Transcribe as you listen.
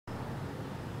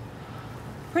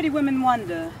Pretty women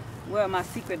wonder where my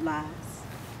secret lies.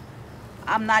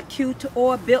 I'm not cute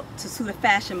or built to suit a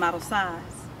fashion model size.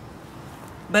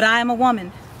 But I am a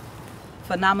woman,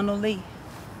 phenomenally.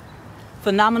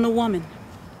 Phenomenal woman,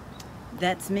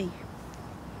 that's me.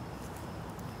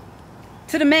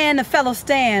 To the man, the fellow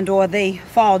stand or they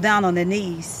fall down on their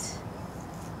knees.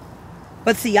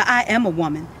 But see, I am a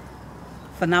woman,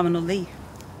 phenomenally.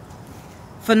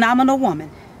 Phenomenal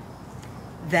woman,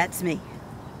 that's me.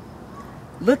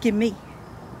 Look at me.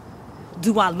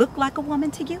 Do I look like a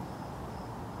woman to you?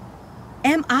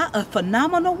 Am I a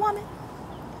phenomenal woman?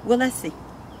 Well, let's see.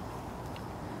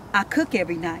 I cook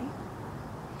every night.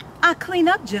 I clean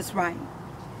up just right.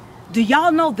 Do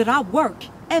y'all know that I work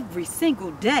every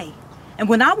single day? And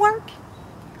when I work,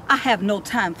 I have no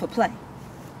time for play.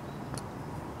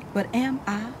 But am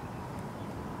I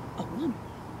a woman?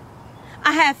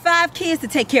 I have 5 kids to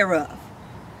take care of.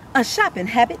 A shopping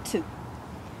habit too.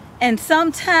 And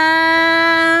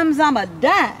sometimes I'm a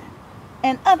dime.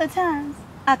 And other times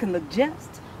I can look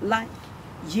just like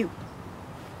you.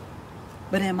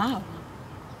 But am I a woman?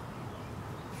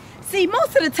 See,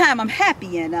 most of the time I'm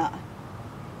happy and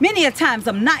many a times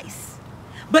I'm nice.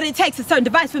 But it takes a certain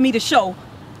device for me to show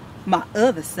my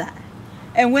other side.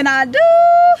 And when I do,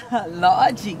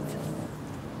 Lord Jesus,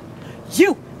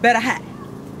 you better hide.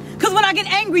 Because when I get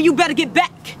angry, you better get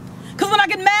back. Because when I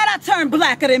get mad, I turn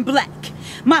blacker than black.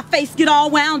 My face get all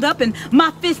wound up and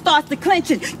my fist starts to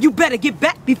clench, and you better get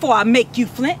back before I make you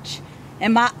flinch.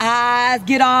 And my eyes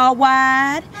get all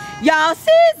wide. Y'all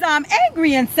see I'm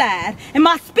angry inside, and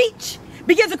my speech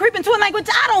begins to creep into a language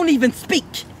I don't even speak.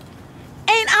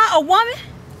 Ain't I a woman?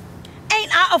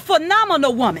 Ain't I a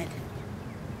phenomenal woman?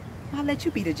 I'll let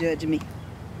you be the judge of me.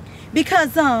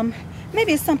 Because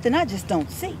maybe it's something I just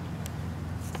don't see.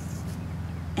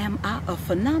 Am I a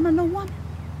phenomenal woman?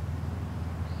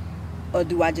 Or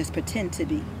do I just pretend to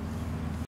be?